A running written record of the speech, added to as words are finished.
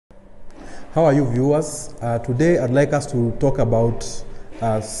How are you, viewers? Today I'd like us to talk about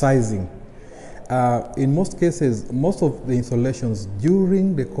sizing. In most cases, most of the installations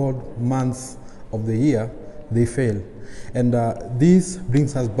during the cold months of the year, they fail. And this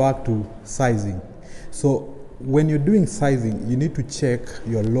brings us back to sizing. So when you're doing sizing, you need to check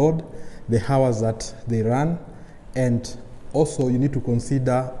your load, the hours that they run, and also you need to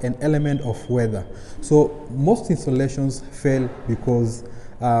consider an element of weather. So most installations fail because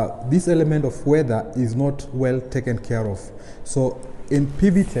this element of weather is not well taken care of. So in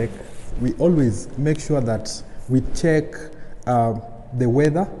PVTech, we always make sure that we check the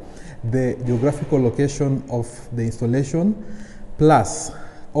weather, the geographical location of the installation, plus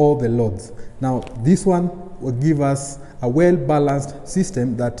all the loads. Now, this one will give us a well-balanced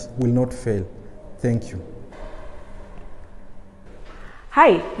system that will not fail. Thank you.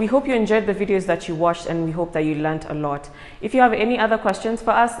 Hi, we hope you enjoyed the videos that you watched and we hope that you learned a lot. If you have any other questions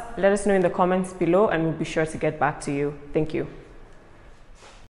for us, let us know in the comments below and we'll be sure to get back to you. Thank you.